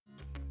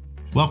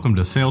Welcome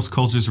to Sales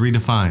Cultures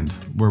Redefined,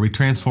 where we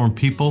transform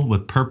people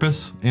with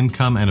purpose,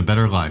 income, and a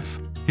better life.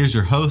 Here's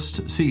your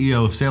host,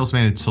 CEO of Sales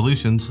Managed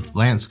Solutions,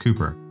 Lance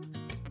Cooper.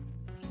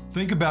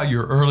 Think about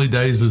your early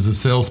days as a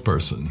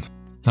salesperson.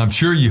 I'm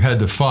sure you had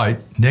to fight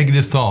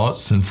negative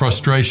thoughts and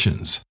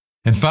frustrations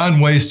and find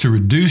ways to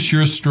reduce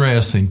your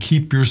stress and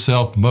keep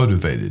yourself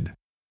motivated.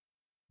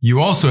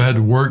 You also had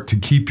to work to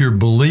keep your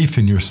belief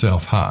in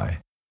yourself high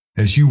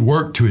as you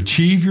work to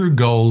achieve your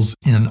goals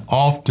in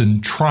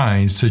often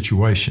trying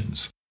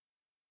situations.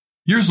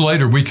 Years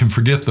later, we can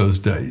forget those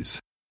days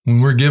when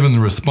we're given the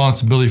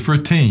responsibility for a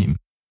team,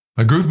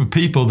 a group of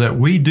people that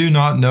we do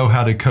not know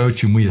how to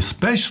coach, and we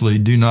especially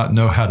do not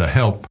know how to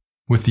help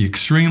with the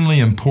extremely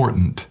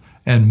important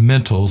and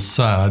mental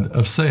side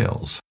of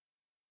sales.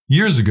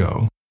 Years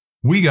ago,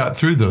 we got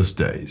through those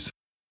days,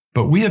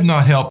 but we have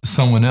not helped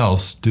someone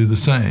else do the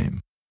same.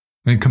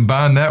 And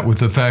combine that with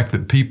the fact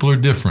that people are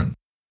different.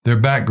 Their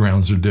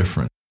backgrounds are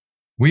different.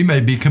 We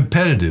may be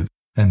competitive,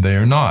 and they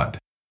are not.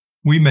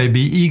 We may be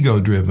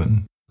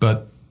ego-driven,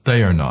 but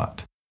they are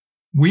not.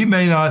 We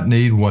may not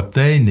need what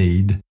they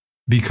need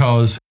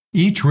because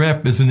each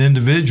rep is an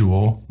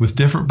individual with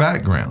different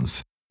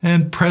backgrounds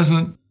and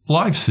present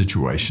life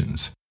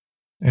situations,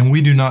 and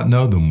we do not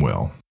know them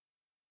well.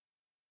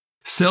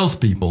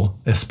 Salespeople,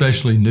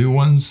 especially new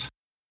ones,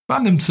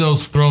 find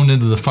themselves thrown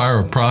into the fire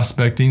of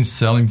prospecting,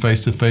 selling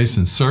face-to-face,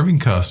 and serving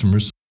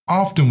customers,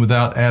 often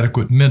without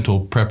adequate mental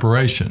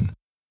preparation.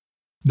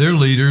 Their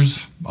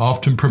leaders,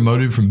 often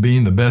promoted from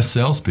being the best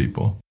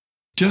salespeople,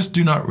 just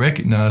do not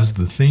recognize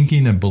the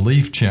thinking and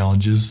belief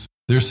challenges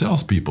their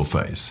salespeople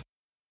face.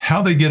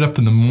 How they get up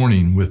in the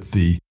morning with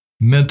the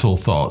mental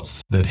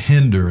thoughts that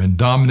hinder and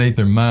dominate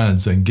their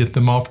minds and get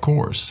them off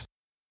course.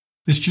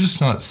 It's just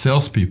not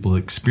salespeople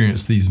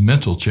experience these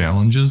mental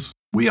challenges.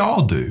 We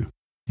all do.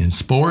 In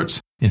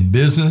sports, in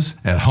business,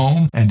 at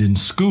home, and in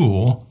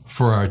school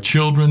for our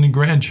children and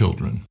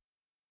grandchildren.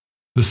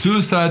 The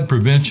Suicide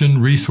Prevention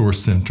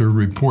Resource Center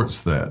reports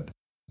that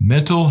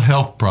mental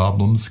health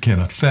problems can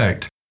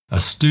affect a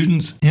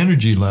student's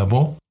energy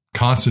level,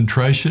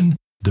 concentration,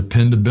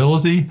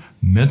 dependability,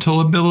 mental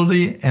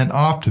ability, and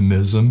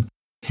optimism,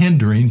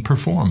 hindering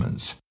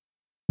performance.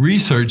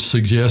 Research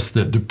suggests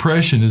that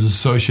depression is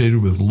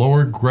associated with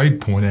lower grade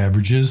point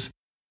averages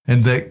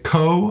and that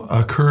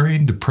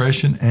co-occurring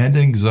depression and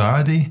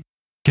anxiety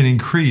can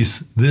increase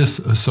this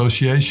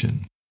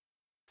association.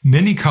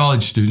 Many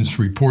college students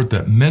report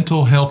that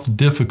mental health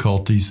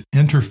difficulties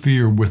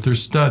interfere with their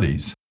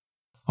studies.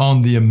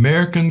 On the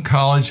American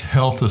College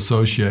Health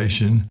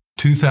Association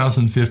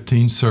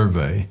 2015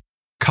 survey,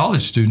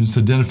 college students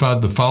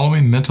identified the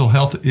following mental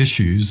health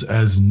issues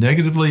as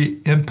negatively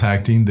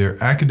impacting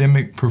their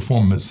academic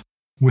performance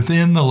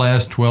within the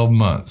last 12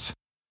 months.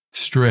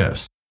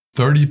 Stress,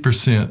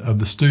 30% of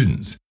the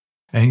students.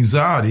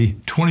 Anxiety,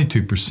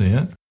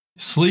 22%.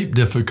 Sleep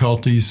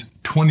difficulties,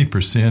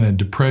 20%, and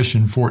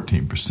depression,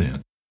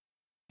 14%.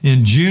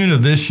 In June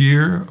of this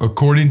year,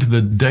 according to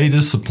the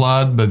data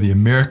supplied by the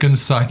American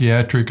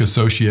Psychiatric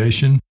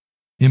Association,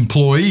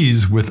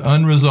 employees with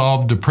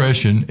unresolved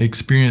depression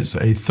experienced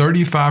a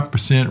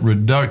 35%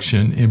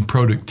 reduction in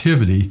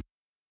productivity,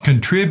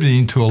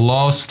 contributing to a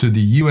loss to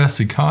the U.S.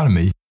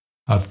 economy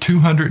of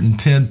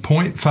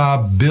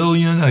 $210.5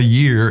 billion a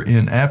year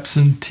in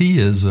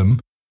absenteeism,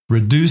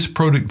 reduced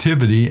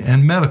productivity,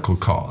 and medical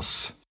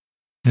costs.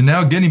 And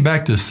now getting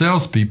back to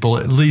salespeople,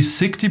 at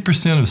least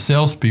 60% of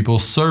salespeople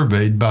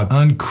surveyed by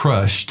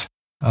Uncrushed,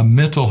 a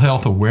mental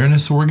health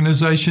awareness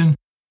organization,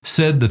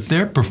 said that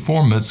their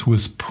performance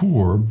was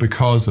poor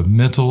because of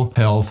mental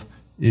health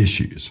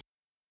issues.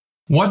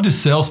 What do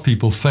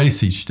salespeople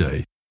face each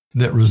day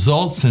that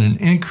results in an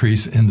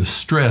increase in the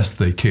stress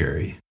they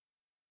carry?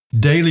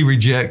 Daily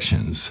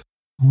rejections,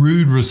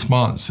 rude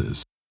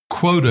responses,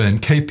 quota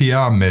and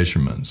KPI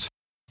measurements,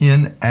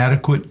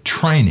 inadequate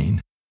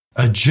training,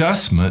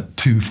 adjustment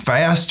to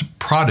fast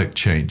product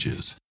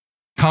changes,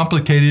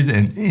 complicated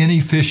and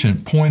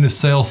inefficient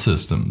point-of-sale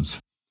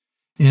systems,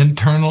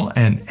 internal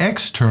and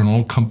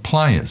external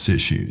compliance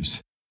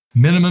issues,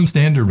 minimum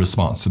standard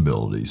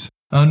responsibilities,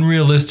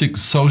 unrealistic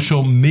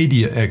social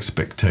media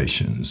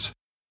expectations,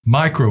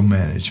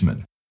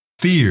 micromanagement,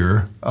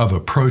 fear of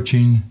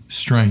approaching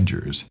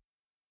strangers.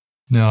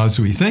 Now, as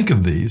we think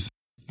of these,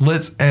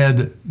 let's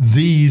add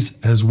these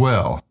as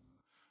well.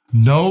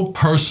 No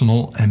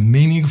personal and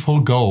meaningful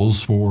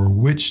goals for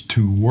which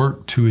to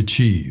work to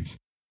achieve.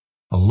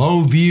 A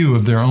low view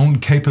of their own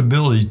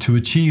capability to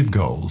achieve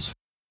goals.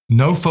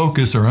 No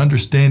focus or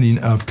understanding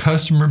of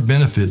customer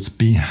benefits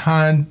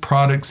behind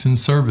products and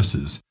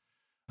services.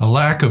 A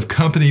lack of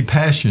company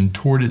passion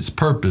toward its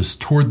purpose,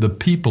 toward the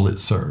people it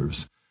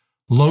serves.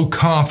 Low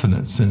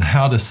confidence in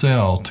how to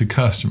sell to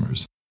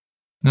customers.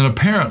 An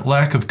apparent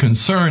lack of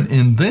concern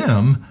in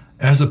them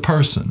as a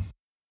person.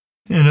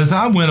 And as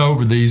I went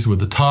over these with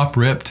the top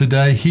rep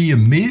today, he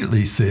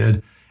immediately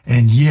said,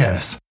 and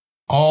yes,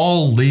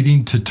 all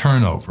leading to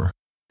turnover.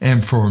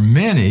 And for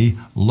many,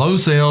 low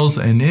sales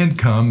and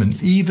income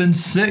and even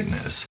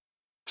sickness.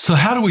 So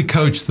how do we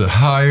coach the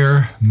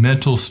higher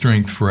mental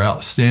strength for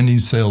outstanding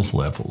sales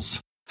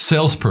levels,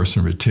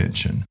 salesperson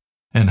retention,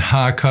 and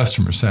high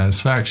customer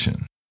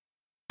satisfaction?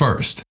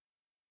 First,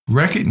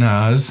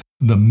 recognize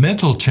the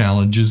mental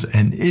challenges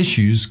and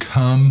issues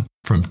come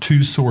from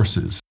two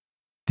sources.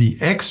 The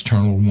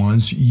external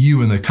ones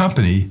you and the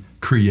company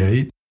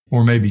create,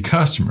 or maybe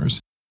customers,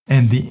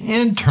 and the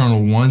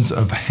internal ones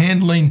of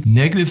handling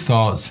negative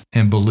thoughts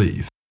and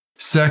belief.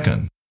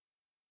 Second,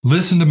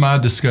 listen to my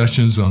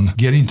discussions on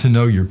getting to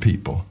know your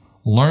people.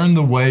 Learn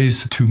the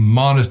ways to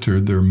monitor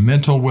their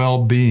mental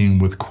well-being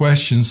with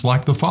questions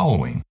like the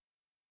following.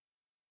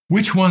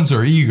 Which ones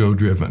are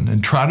ego-driven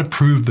and try to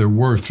prove their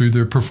worth through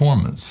their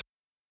performance?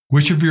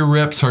 Which of your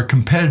reps are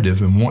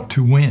competitive and want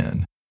to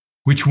win?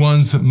 Which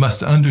ones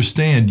must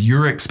understand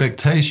your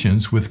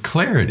expectations with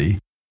clarity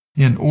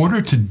in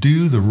order to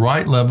do the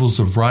right levels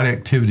of right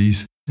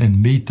activities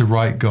and meet the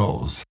right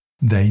goals?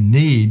 They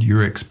need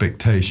your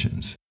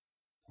expectations.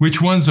 Which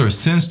ones are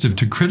sensitive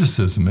to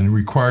criticism and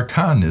require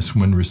kindness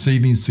when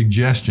receiving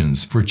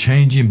suggestions for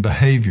changing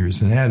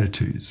behaviors and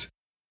attitudes?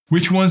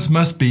 Which ones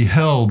must be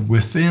held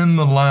within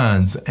the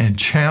lines and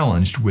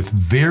challenged with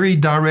very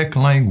direct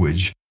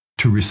language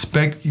to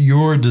respect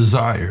your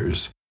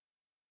desires?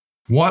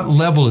 What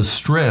level of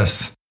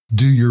stress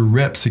do your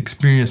reps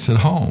experience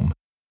at home?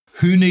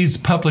 Who needs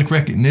public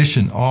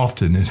recognition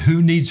often and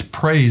who needs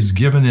praise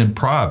given in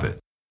private?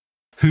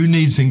 Who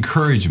needs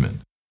encouragement?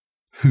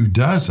 Who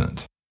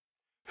doesn't?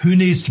 Who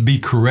needs to be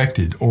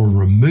corrected or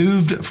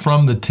removed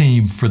from the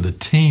team for the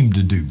team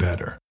to do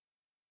better?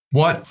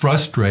 What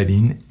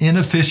frustrating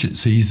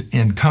inefficiencies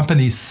in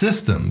company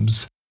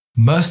systems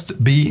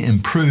must be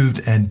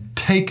improved and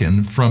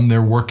taken from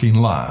their working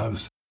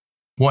lives?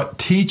 What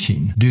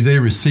teaching do they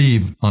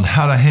receive on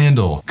how to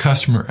handle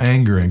customer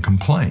anger and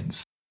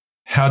complaints?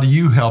 How do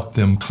you help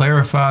them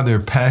clarify their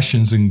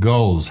passions and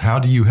goals? How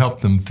do you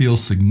help them feel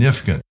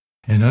significant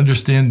and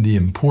understand the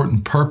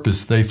important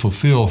purpose they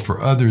fulfill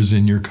for others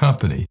in your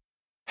company?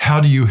 How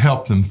do you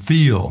help them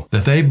feel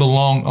that they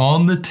belong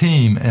on the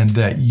team and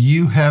that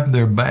you have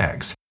their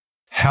backs?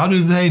 How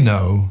do they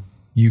know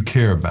you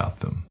care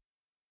about them?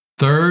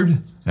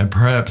 Third, and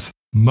perhaps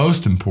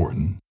most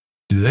important,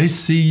 do they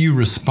see you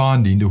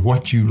responding to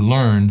what you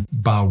learn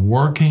by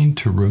working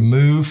to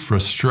remove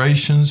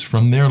frustrations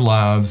from their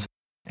lives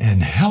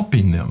and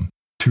helping them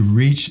to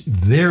reach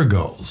their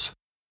goals?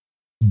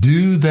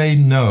 Do they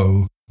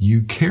know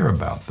you care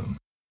about them?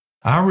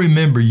 I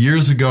remember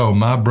years ago,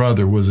 my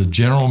brother was a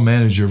general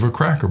manager of a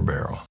Cracker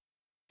Barrel.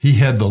 He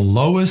had the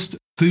lowest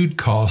food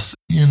costs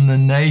in the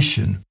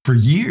nation for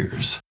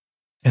years,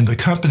 and the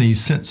company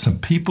sent some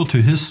people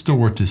to his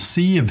store to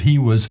see if he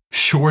was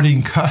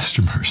shorting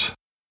customers.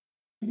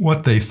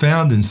 What they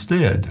found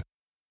instead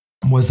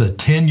was a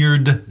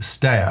tenured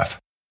staff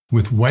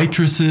with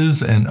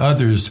waitresses and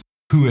others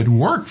who had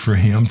worked for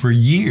him for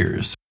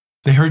years.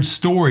 They heard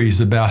stories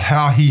about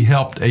how he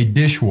helped a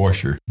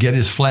dishwasher get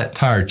his flat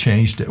tire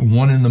changed at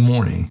 1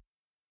 a.m.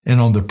 And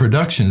on the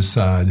production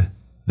side,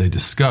 they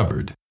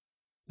discovered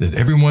that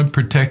everyone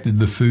protected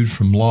the food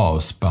from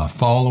loss by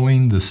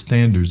following the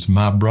standards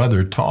my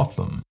brother taught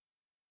them.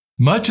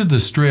 Much of the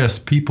stress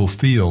people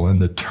feel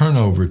and the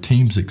turnover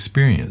teams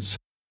experience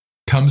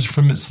comes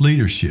from its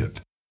leadership.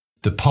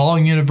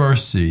 DePaul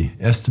University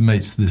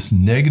estimates this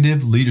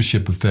negative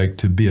leadership effect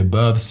to be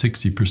above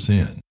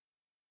 60%.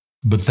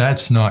 But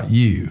that's not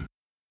you.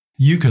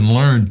 You can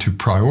learn to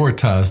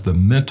prioritize the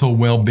mental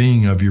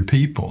well-being of your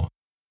people.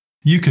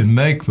 You can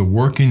make the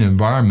working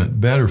environment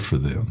better for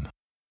them.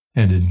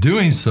 And in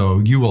doing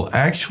so, you will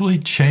actually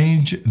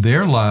change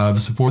their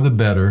lives for the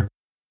better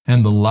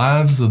and the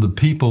lives of the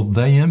people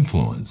they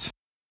influence.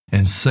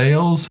 And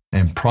sales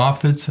and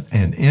profits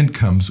and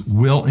incomes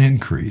will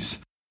increase,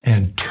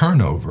 and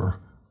turnover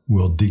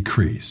will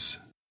decrease.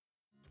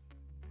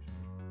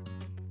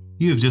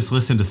 You have just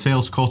listened to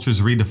Sales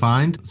Cultures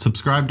Redefined.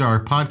 Subscribe to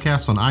our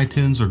podcast on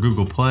iTunes or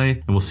Google Play,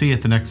 and we'll see you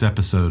at the next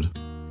episode.